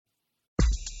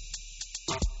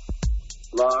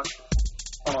Locked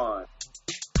on.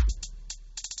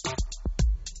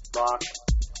 Locked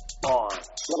on.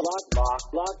 Locked on.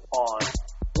 Locked on.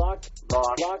 Locked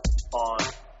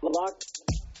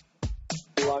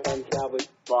on Cowboys.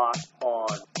 Locked on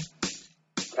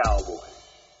Cowboys.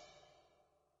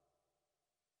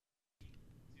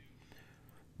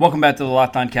 Welcome back to the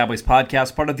Locked On Cowboys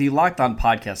podcast, part of the Locked On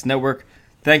Podcast Network.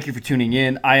 Thank you for tuning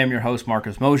in. I am your host,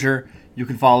 Marcus Mosher. You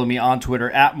can follow me on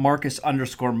Twitter at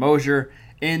Marcus_Mosher.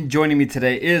 And joining me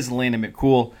today is Landon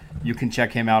McCool. You can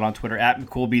check him out on Twitter at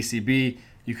McCoolBCB.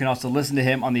 You can also listen to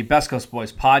him on the Best Coast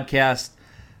Boys podcast.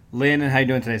 Landon, how you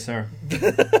doing today, sir? I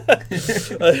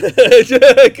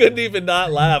couldn't even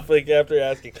not laugh after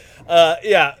asking.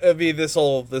 Yeah, I mean this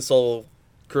whole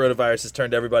coronavirus has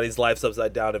turned everybody's lives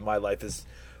upside down, and my life is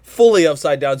fully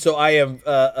upside down. So I am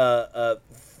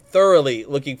thoroughly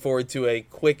looking forward to a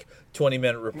quick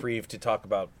 20-minute reprieve to talk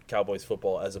about Cowboys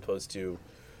football as opposed to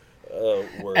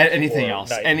anything else.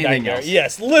 Anything else.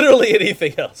 Yes, literally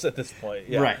anything else at this point.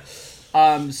 Yeah. Right.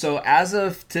 So as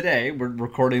of today, we're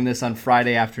recording this on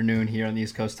Friday afternoon here on the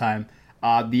East Coast time.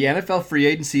 The NFL free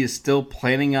agency is still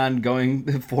planning on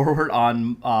going forward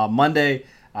on Monday.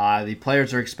 The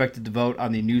players are expected to vote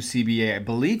on the new CBA, I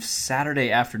believe, Saturday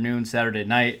afternoon, Saturday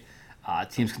night.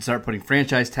 Teams can start putting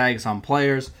franchise tags on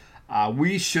players.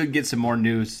 We should get some more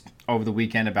news over the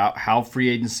weekend about how free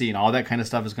agency and all that kind of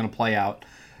stuff is going to play out.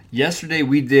 Yesterday,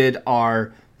 we did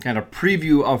our kind of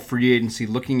preview of free agency,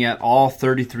 looking at all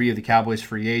 33 of the Cowboys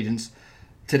free agents.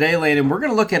 Today, Landon, we're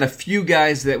going to look at a few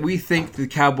guys that we think the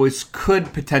Cowboys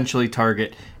could potentially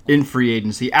target in free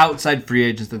agency, outside free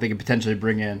agents that they could potentially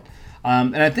bring in.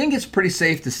 And I think it's pretty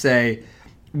safe to say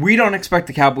we don't expect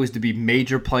the Cowboys to be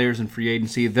major players in free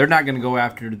agency. They're not going to go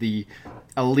after the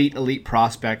elite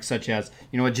prospects such as,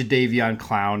 a Jadeveon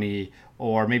Clowney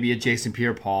or maybe a Jason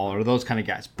Pierre-Paul or those kind of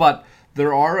guys. But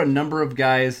there are a number of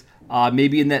guys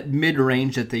maybe in that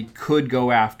mid-range that they could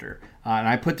go after. And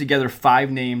I put together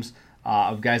 5 names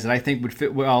of guys that I think would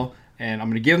fit well, and I'm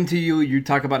going to give them to you. You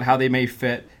talk about how they may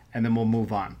fit, and then we'll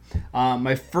move on.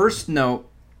 My first note.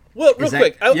 Well, real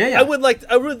quick, I would like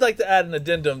to add an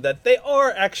addendum that they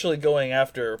are actually going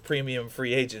after premium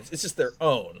free agents. It's just their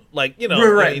own, Right.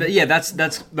 I mean, yeah, that's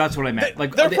what I meant.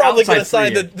 They're probably going to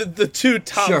sign the 2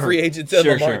 top free agents in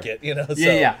the market.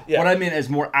 So, What I mean is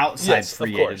more outside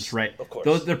free agents, right? Of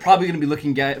course. They're probably going to be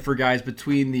looking for guys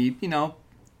between the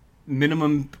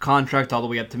minimum contract all the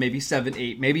way up to maybe $7,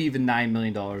 $8, maybe even $9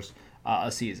 million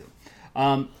a season.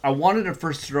 I wanted to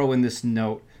first throw in this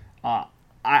note.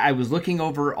 I was looking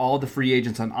over all the free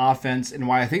agents on offense, and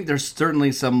while I think there's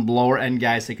certainly some lower-end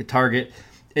guys they could target,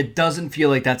 it doesn't feel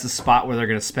like that's a spot where they're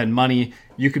going to spend money.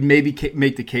 You could maybe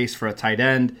make the case for a tight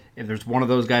end if there's one of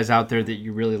those guys out there that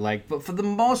you really like. But for the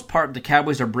most part, the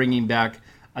Cowboys are bringing back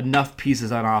enough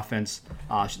pieces on offense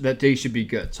that they should be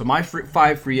good. So my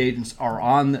 5 free agents are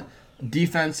on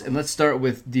defense, and let's start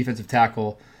with defensive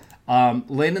tackle.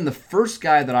 Landon, the first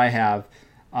guy that I have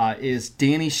is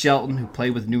Danny Shelton, who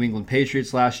played with New England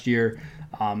Patriots last year.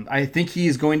 I think he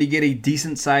is going to get a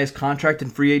decent-sized contract in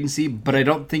free agency, but I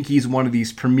don't think he's one of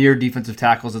these premier defensive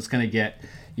tackles that's going to get,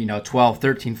 $12,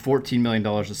 $13, $14 million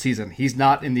a season. He's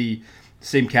not in the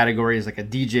same category as like a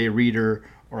DJ Reader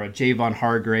or a Javon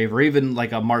Hargrave or even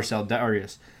like a Marcel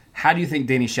Darius. How do you think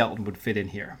Danny Shelton would fit in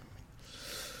here?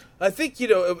 I think,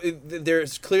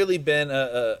 there's clearly been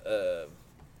a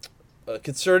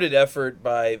concerted effort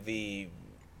by the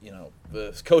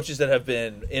coaches that have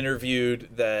been interviewed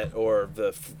or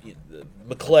the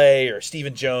McClay or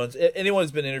Stephen Jones, anyone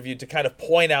who's been interviewed to kind of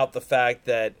point out the fact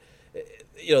that,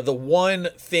 the one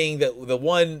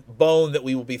bone that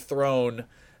we will be thrown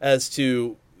as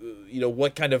to,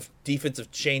 what kind of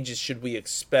defensive changes should we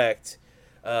expect.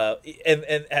 And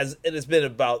it has been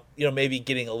about, maybe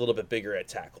getting a little bit bigger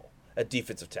at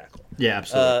defensive tackle. Yeah,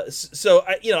 absolutely. So,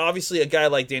 obviously a guy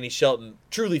like Danny Shelton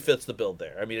truly fits the bill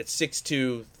there. I mean, it's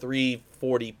 6'2",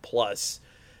 340 plus.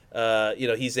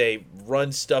 He's a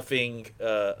run-stuffing,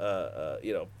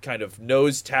 kind of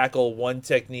nose tackle, 1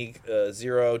 technique,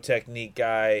 0 technique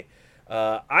guy.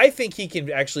 I think he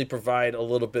can actually provide a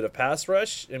little bit of pass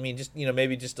rush. I mean, just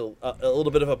maybe just a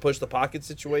little bit of a push the pocket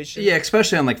situation. Yeah,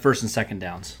 especially on like first and second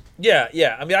downs. Yeah.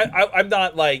 I mean, I'm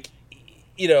not like,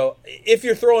 if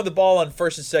you're throwing the ball on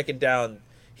first and second down,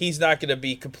 he's not going to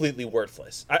be completely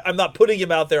worthless. I'm not putting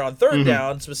him out there on third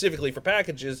down specifically for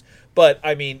packages, but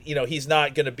I mean, he's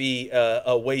not going to be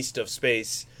a waste of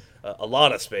space, a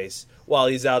lot of space while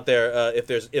he's out there.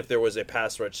 If there was a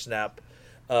pass rush snap.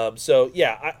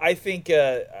 I think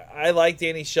I like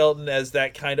Danny Shelton as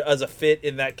a fit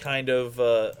in that kind of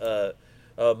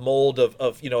mold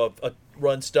of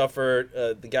run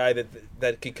stuffer, the guy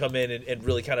that could come in and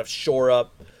really kind of shore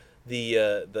up the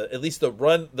at least the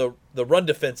run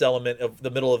defense element of the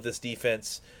middle of this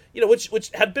defense.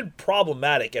 Which had been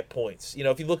problematic at points.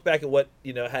 If you look back at what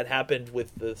had happened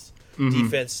with this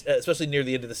defense, especially near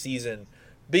the end of the season,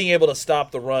 being able to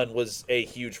stop the run was a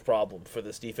huge problem for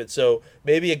this defense. So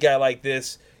maybe a guy like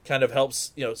this kind of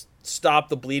helps stop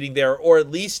the bleeding there, or at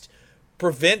least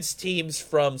prevents teams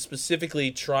from specifically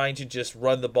trying to just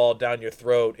run the ball down your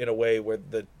throat in a way where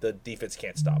the defense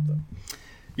can't stop them.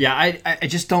 Yeah, I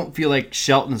just don't feel like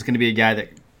Shelton's going to be a guy that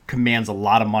commands a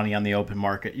lot of money on the open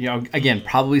market. Again,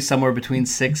 probably somewhere between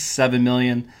 6-7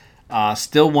 million.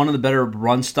 Still one of the better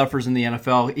run stuffers in the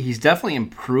NFL. He's definitely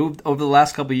improved over the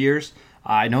last couple of years.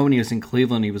 I know when he was in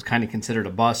Cleveland, he was kind of considered a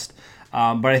bust.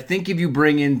 But I think if you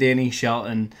bring in Danny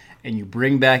Shelton and you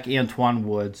bring back Antwaun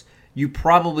Woods, you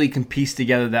probably can piece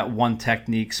together that one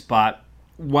technique spot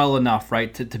well enough,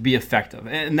 right, to be effective.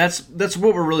 And that's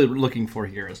what we're really looking for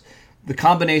here is the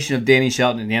combination of Danny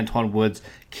Shelton and Antwaun Woods.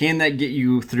 Can that get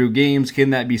you through games? Can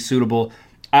that be suitable?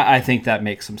 I think that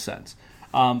makes some sense.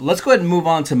 Let's go ahead and move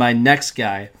on to my next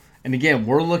guy. And again,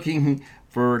 we're looking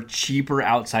for cheaper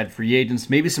outside free agents,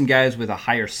 maybe some guys with a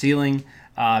higher ceiling,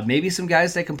 maybe some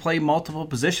guys that can play multiple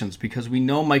positions, because we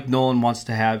know Mike Nolan wants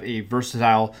to have a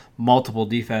versatile, multiple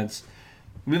defense.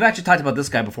 We've actually talked about this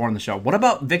guy before on the show. What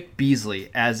about Vic Beasley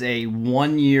as a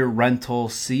one-year rental?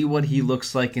 See what he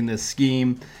looks like in this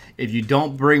scheme. If you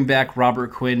don't bring back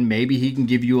Robert Quinn, maybe he can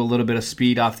give you a little bit of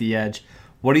speed off the edge.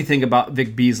 What do you think about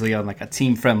Vic Beasley on like a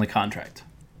team-friendly contract?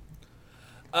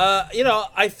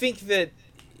 I think that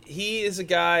he is a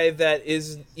guy that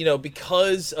is,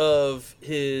 because of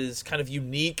his kind of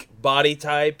unique body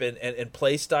type and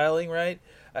play styling, right?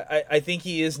 I think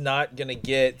he is not going to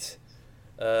get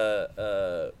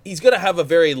he's going to have a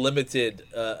very limited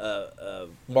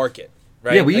market,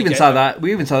 right? Yeah, we even saw that.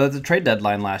 We even saw that at the trade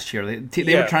deadline last year.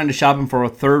 They were trying to shop him for a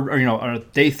third, or a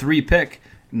day 3 pick.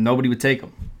 Nobody would take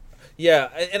him. Yeah,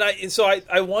 and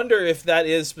I wonder if that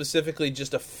is specifically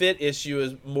just a fit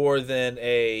issue more than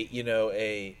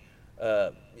a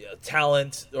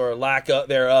talent or lack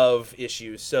thereof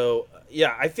issue. So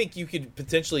yeah, I think you could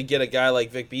potentially get a guy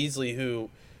like Vic Beasley who,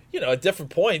 at different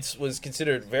points was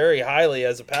considered very highly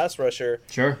as a pass rusher.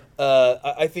 Sure.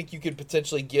 I think you could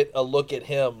potentially get a look at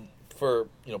him for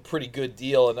pretty good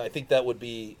deal, and I think that would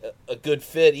be a good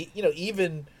fit.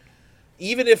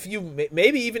 Even if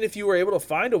you were able to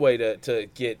find a way to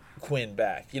get Quinn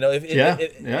back,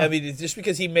 I mean, just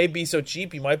because he may be so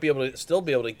cheap, you might be able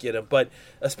to get him. But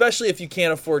especially if you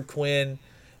can't afford Quinn,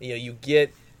 you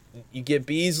get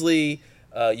Beasley.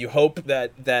 You hope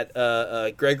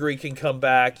that Gregory can come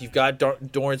back. You've got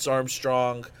Dorrance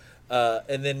Armstrong,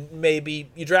 and then maybe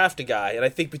you draft a guy. And I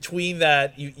think between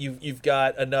that, you've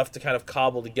got enough to kind of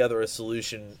cobble together a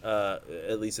solution,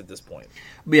 at least at this point.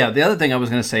 But yeah, the other thing I was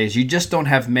going to say is you just don't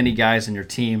have many guys in your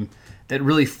team that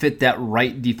really fit that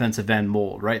right defensive end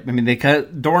mold, right? I mean,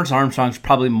 Dorrance Armstrong's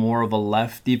probably more of a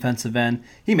left defensive end.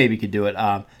 He maybe could do it.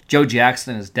 Joe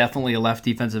Jackson is definitely a left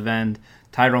defensive end.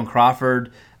 Tyrone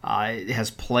Crawford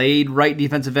has played right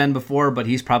defensive end before, but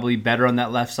he's probably better on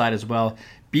that left side as well.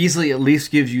 Beasley at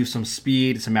least gives you some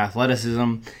speed, some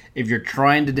athleticism. If you're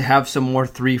trying to have some more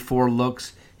 3-4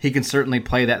 looks, he can certainly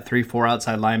play that 3-4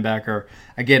 outside linebacker.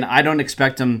 Again, I don't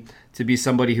expect him to be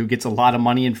somebody who gets a lot of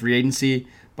money in free agency,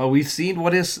 but we've seen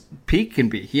what his peak can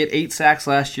be. He had 8 sacks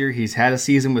last year. He's had a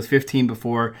season with 15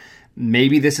 before.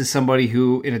 Maybe this is somebody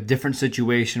who, in a different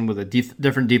situation with a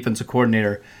different defensive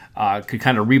coordinator, could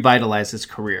kind of revitalize his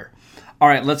career. All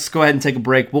right, let's go ahead and take a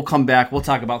break. We'll come back. We'll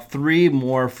talk about 3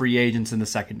 more free agents in the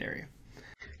secondary.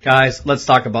 Guys, let's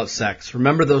talk about sex.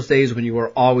 Remember those days when you were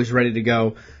always ready to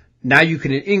go? Now you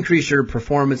can increase your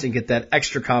performance and get that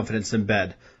extra confidence in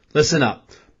bed. Listen up.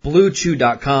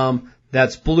 BlueChew.com.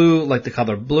 That's blue like the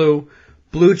color blue.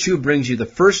 Blue Chew brings you the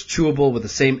first chewable with the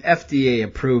same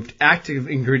FDA-approved active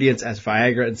ingredients as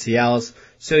Viagra and Cialis,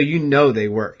 so you know they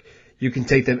work. You can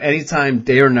take them anytime,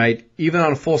 day or night, even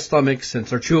on a full stomach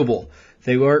since they're chewable.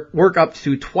 They work up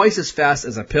to twice as fast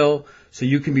as a pill, so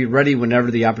you can be ready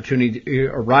whenever the opportunity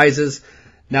arises.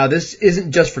 Now, this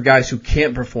isn't just for guys who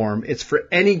can't perform. It's for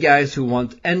any guys who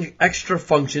want extra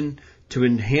function to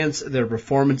enhance their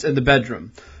performance in the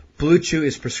bedroom. Blue Chew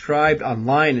is prescribed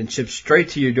online and shipped straight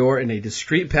to your door in a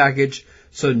discreet package,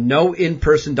 so no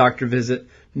in-person doctor visit,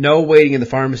 no waiting in the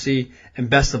pharmacy, and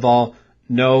best of all,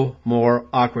 no more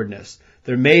awkwardness.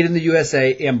 They're made in the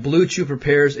USA, and Blue Chew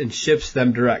prepares and ships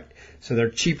them direct, so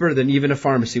they're cheaper than even a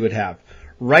pharmacy would have.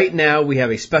 Right now, we have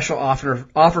a special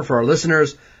offer for our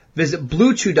listeners. Visit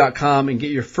BlueChew.com and get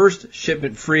your first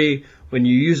shipment free when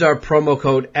you use our promo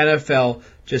code NFL.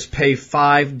 Just pay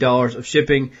 $5 of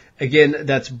shipping. Again,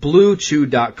 that's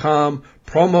BlueChew.com,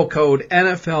 promo code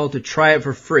NFL to try it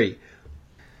for free.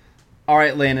 All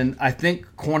right, Landon, I think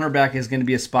cornerback is going to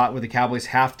be a spot where the Cowboys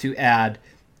have to add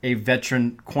a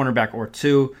veteran cornerback or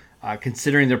two,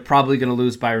 considering they're probably going to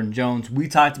lose Byron Jones. We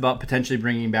talked about potentially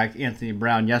bringing back Anthony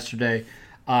Brown yesterday.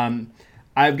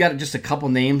 I've got just a couple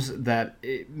names that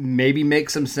maybe make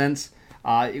some sense.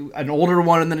 An older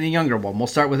one and then a younger one. We'll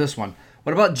start with this one.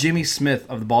 What about Jimmy Smith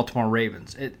of the Baltimore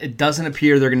Ravens? It doesn't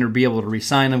appear they're going to be able to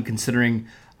re-sign him, considering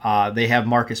they have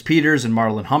Marcus Peters and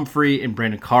Marlon Humphrey and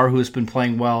Brandon Carr, who has been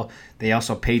playing well. They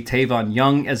also paid Tavon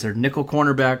Young as their nickel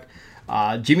cornerback.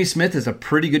 Jimmy Smith is a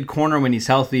pretty good corner when he's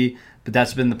healthy, but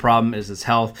that's been the problem, is his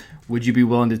health. Would you be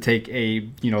willing to take a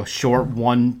short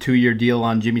 1-2 year deal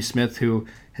on Jimmy Smith, who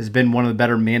has been one of the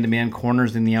better man-to-man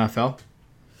corners in the NFL?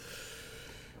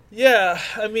 Yeah,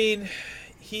 I mean,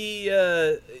 he,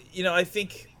 I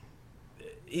think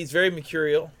he's very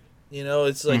mercurial.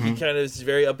 It's like he kind of is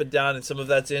very up and down, and some of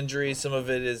that's injury, some of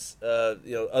it is,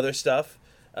 other stuff.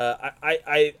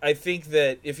 I think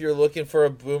that if you're looking for a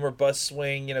boom or bust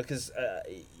swing, because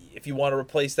if you want to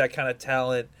replace that kind of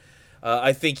talent,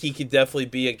 I think he could definitely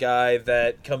be a guy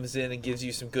that comes in and gives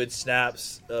you some good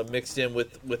snaps mixed in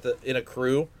in a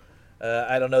crew.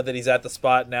 I don't know that he's at the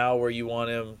spot now where you want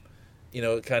him,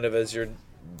 kind of as your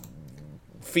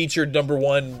featured number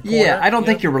one corner. Yeah, I don't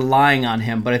think you're relying on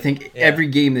him, but I think every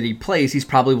game that he plays, he's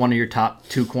probably one of your top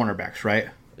two cornerbacks, right?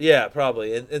 Yeah,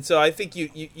 probably. And so I think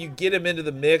you get him into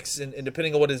the mix, and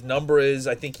depending on what his number is,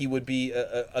 I think he would be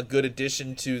a good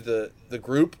addition to the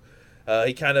group.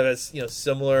 He kind of has,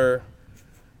 similar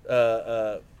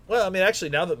well, I mean,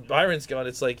 actually, now that Byron's gone,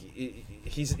 it's like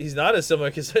he's not as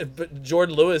similar, but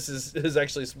Jordan Lewis is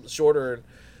actually shorter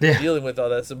and dealing with all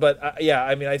that. So, but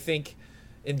I mean, I think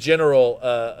in general,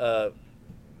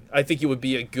 I think it would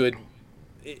be a good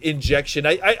injection.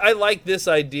 I like this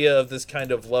idea of this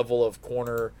kind of level of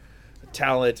corner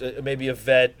talent, maybe a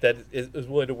vet that is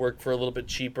willing to work for a little bit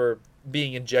cheaper,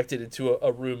 being injected into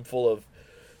a room full of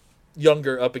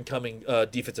younger up and coming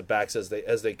defensive backs as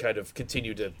they kind of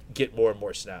continue to get more and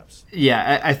more snaps.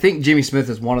 Yeah, I think Jimmy Smith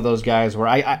is one of those guys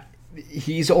where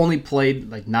he's only played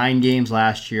like 9 games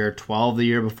last year, 12 the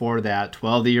year before that,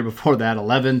 12 the year before that,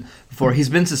 11 before. He's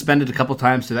been suspended a couple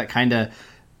times, so that kind of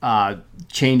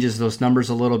changes those numbers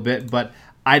a little bit, but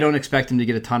I don't expect him to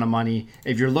get a ton of money.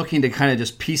 If you're looking to kind of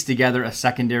just piece together a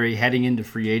secondary heading into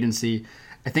free agency,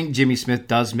 I think Jimmy Smith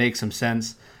does make some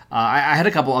sense. I had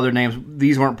a couple other names.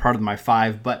 These weren't part of my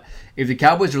 5, but if the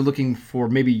Cowboys are looking for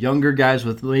maybe younger guys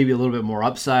with maybe a little bit more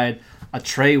upside,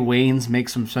 Trey Waynes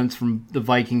makes some sense from the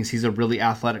Vikings. He's a really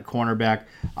athletic cornerback.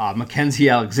 Mackenzie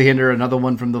Alexander, another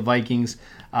one from the Vikings,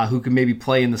 who can maybe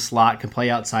play in the slot, can play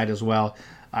outside as well.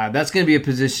 That's going to be a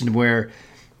position where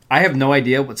I have no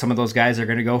idea what some of those guys are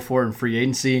going to go for in free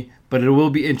agency, but it will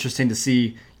be interesting to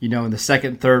see, in the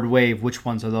second, third wave, which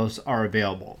ones of those are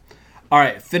available. All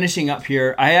right, finishing up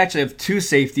here, I actually have 2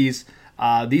 safeties.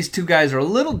 These 2 guys are a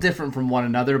little different from one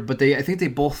another, but I think they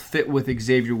both fit with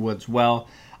Xavier Woods well.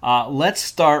 Let's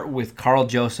start with Carl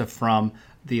Joseph from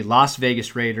the Las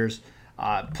Vegas Raiders.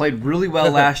 Played really well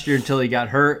last year until he got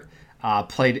hurt.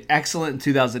 Played excellent in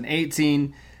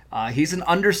 2018. He's an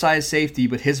undersized safety,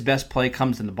 but his best play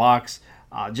comes in the box.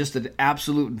 Just an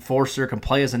absolute enforcer, can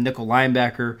play as a nickel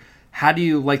linebacker. How do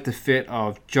you like the fit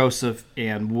of Joseph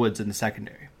and Woods in the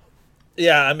secondary?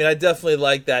 Yeah, I mean, I definitely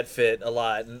like that fit a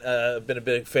lot. I've been a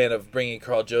big fan of bringing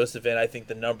Carl Joseph in. I think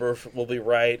the number will be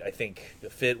right. I think the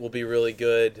fit will be really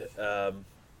good. I'm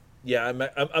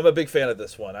a big fan of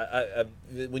this one.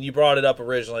 When you brought it up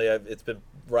originally, it's been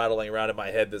rattling around in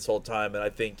my head this whole time, and I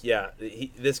think,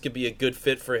 this could be a good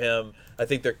fit for him. I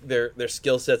think their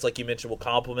skill sets, like you mentioned, will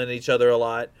complement each other a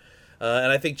lot.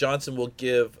 And I think Joseph will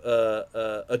give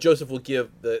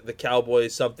the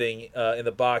Cowboys something in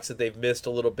the box that they've missed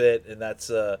a little bit, and that's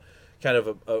kind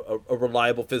of a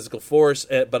reliable physical force,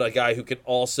 but a guy who can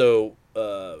also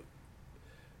not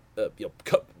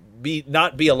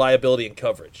be a liability in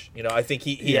coverage. I think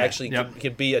he actually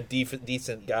can be a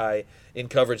decent guy in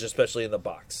coverage, especially in the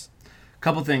box.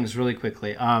 Couple things really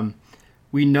quickly.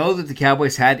 We know that the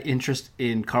Cowboys had interest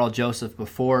in Carl Joseph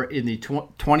before in the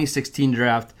 2016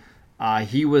 draft.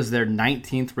 He was their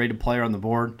 19th rated player on the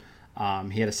board.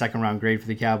 He had a second-round grade for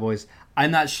the Cowboys. I'm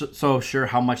not so sure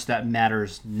how much that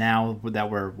matters now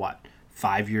that we're,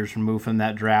 5 years removed from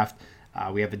that draft.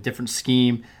 We have a different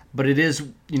scheme. But it is,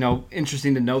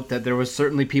 interesting to note that there was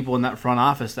certainly people in that front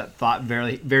office that thought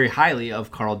very, very highly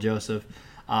of Carl Joseph.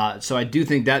 So I do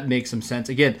think that makes some sense.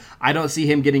 Again, I don't see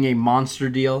him getting a monster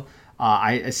deal.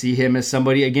 I see him as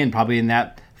somebody, again, probably in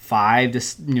that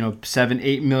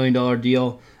 $7-8 million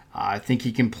deal. I think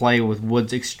he can play with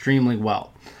Woods extremely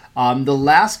well. The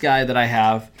last guy that I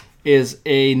have is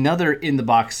another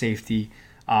in-the-box safety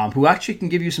who actually can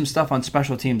give you some stuff on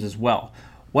special teams as well.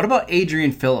 What about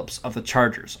Adrian Phillips of the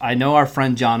Chargers? I know our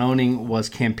friend John Owning was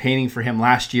campaigning for him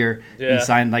last year. Yeah. He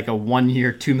signed like a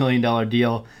 1-year, $2 million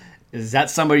deal. Is that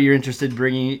somebody you're interested in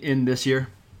bringing in this year?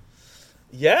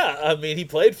 Yeah, I mean, he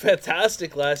played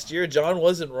fantastic last year. John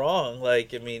wasn't wrong. I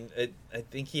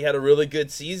think he had a really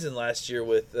good season last year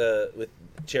with the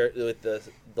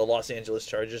Los Angeles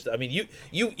Chargers. I mean,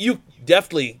 you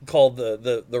definitely called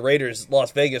the Raiders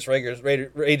Las Vegas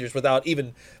Raiders without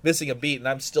even missing a beat, and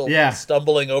I'm still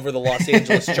stumbling over the Los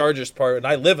Angeles Chargers part, and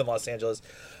I live in Los Angeles.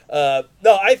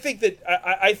 No, I think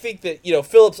that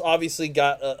Phillips obviously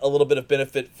got a little bit of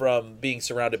benefit from being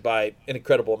surrounded by an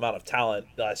incredible amount of talent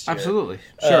last year. Absolutely,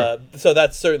 sure. So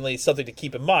that's certainly something to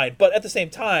keep in mind. But at the same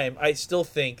time, I still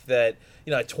think that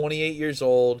at 28 years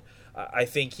old, I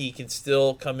think he can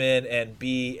still come in and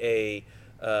be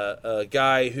a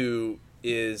guy who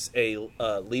is a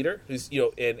leader, who's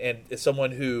and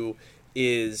someone who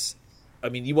is. I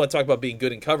mean, you want to talk about being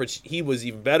good in coverage. He was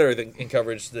even better in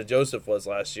coverage than Joseph was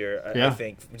last year. I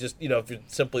think just if you're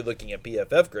simply looking at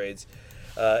PFF grades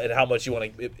and how much you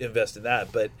want to invest in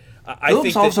that. But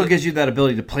Phillips also gives you that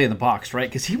ability to play in the box, right?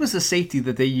 Because he was the safety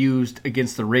that they used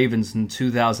against the Ravens in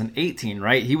 2018,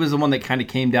 right? He was the one that kind of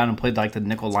came down and played like the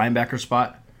nickel linebacker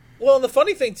spot. Well, and the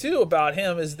funny thing too about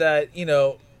him is that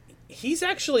he's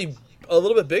actually a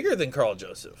little bit bigger than Carl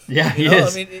Joseph. Yeah, he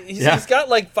is. I mean, he's got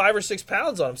like 5 or 6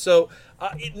 pounds on him. So,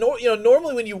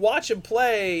 normally when you watch him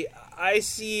play, I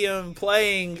see him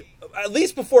playing, at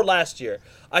least before last year,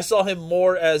 I saw him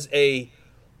more as a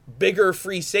bigger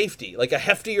free safety, like a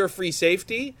heftier free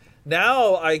safety.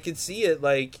 Now I can see it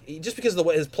just because of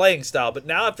his playing style. But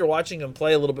now after watching him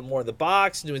play a little bit more in the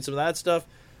box, doing some of that stuff,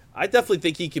 I definitely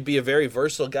think he could be a very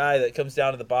versatile guy that comes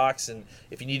down to the box. And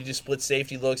if you need to do split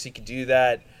safety looks, he could do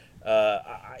that.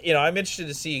 I'm interested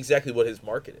to see exactly what his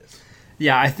market is.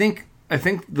 Yeah, I think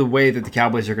the way that the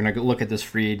Cowboys are going to look at this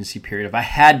free agency period, if I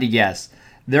had to guess,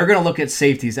 they're going to look at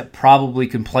safeties that probably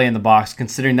can play in the box,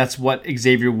 considering that's what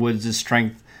Xavier Woods'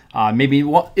 strength maybe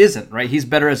isn't, right? He's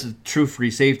better as a true free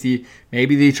safety.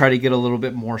 Maybe they try to get a little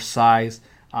bit more size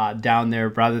down there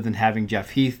rather than having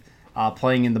Jeff Heath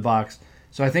playing in the box.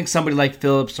 So I think somebody like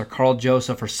Phillips or Carl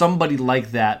Joseph or somebody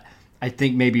like that, I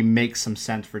think maybe makes some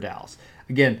sense for Dallas.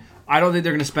 Again, I don't think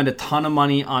they're going to spend a ton of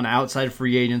money on outside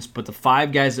free agents, but the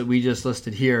 5 guys that we just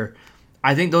listed here,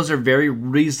 I think those are very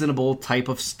reasonable type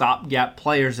of stopgap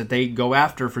players that they go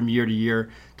after from year to year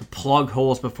to plug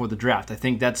holes before the draft. I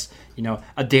think that's,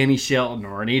 a Danny Shelton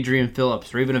or an Adrian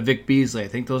Phillips or even a Vic Beasley. I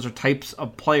think those are types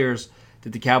of players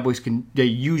that the Cowboys they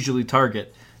usually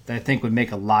target that I think would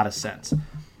make a lot of sense.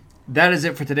 That is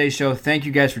it for today's show. Thank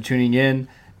you guys for tuning in.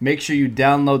 Make sure you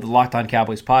download the Locked On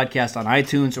Cowboys podcast on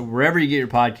iTunes or wherever you get your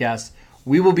podcasts.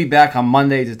 We will be back on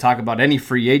Monday to talk about any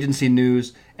free agency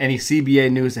news, any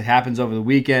CBA news that happens over the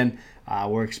weekend.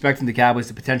 We're expecting the Cowboys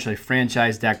to potentially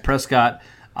franchise Dak Prescott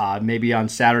maybe on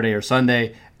Saturday or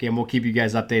Sunday. Again, we'll keep you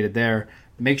guys updated there.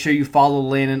 Make sure you follow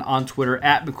Landon on Twitter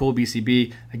at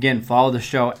McCoolBCB. Again, follow the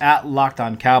show at Locked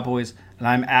On Cowboys. And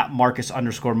I'm at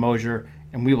Marcus_Mosher.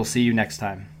 And we will see you next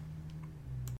time.